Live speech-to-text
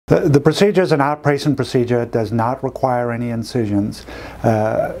The procedure is an outpatient procedure. It does not require any incisions.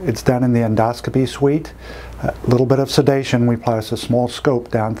 It's done in the endoscopy suite. A little bit of sedation. We place a small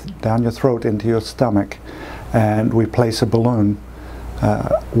scope down your throat into your stomach, and we place a balloon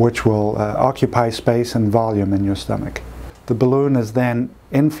which will occupy space and volume in your stomach. The balloon is then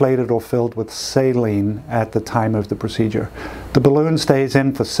inflated or filled with saline at the time of the procedure. The balloon stays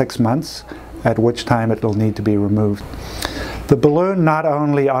in for 6 months, at which time it will need to be removed. The balloon not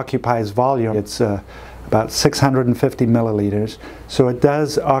only occupies volume, it's about 650 milliliters, so it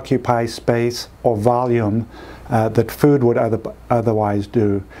does occupy space or volume that food would otherwise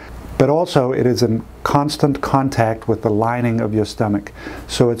do. But also it is in constant contact with the lining of your stomach,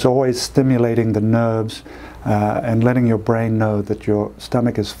 so it's always stimulating the nerves and letting your brain know that your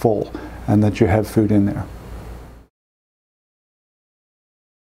stomach is full and that you have food in there.